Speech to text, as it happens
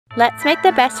Let's make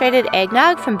the best rated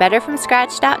eggnog from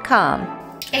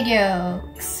betterfromscratch.com. Egg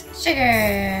yolks,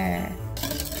 sugar,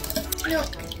 milk,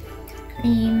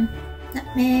 cream,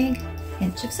 nutmeg,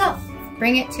 pinch of salt.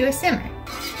 Bring it to a simmer.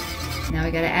 Now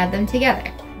we gotta add them together.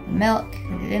 Milk,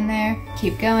 put it in there,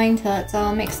 keep going till it's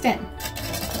all mixed in.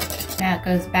 Now it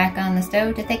goes back on the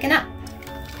stove to thicken up.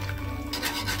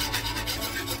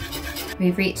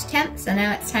 We've reached temp, so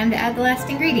now it's time to add the last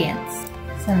ingredients.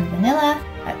 Some vanilla,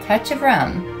 a touch of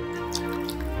rum.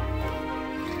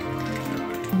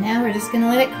 And now we're just gonna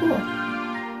let it cool.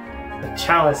 The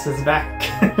chalice is back.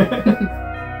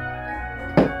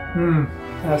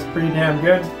 That's pretty damn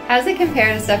good. How does it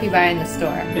compare to stuff you buy in the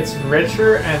store? It's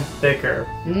richer and thicker.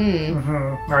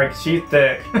 Like, she's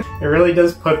thick. It really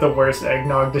does put the worst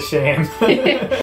eggnog to shame.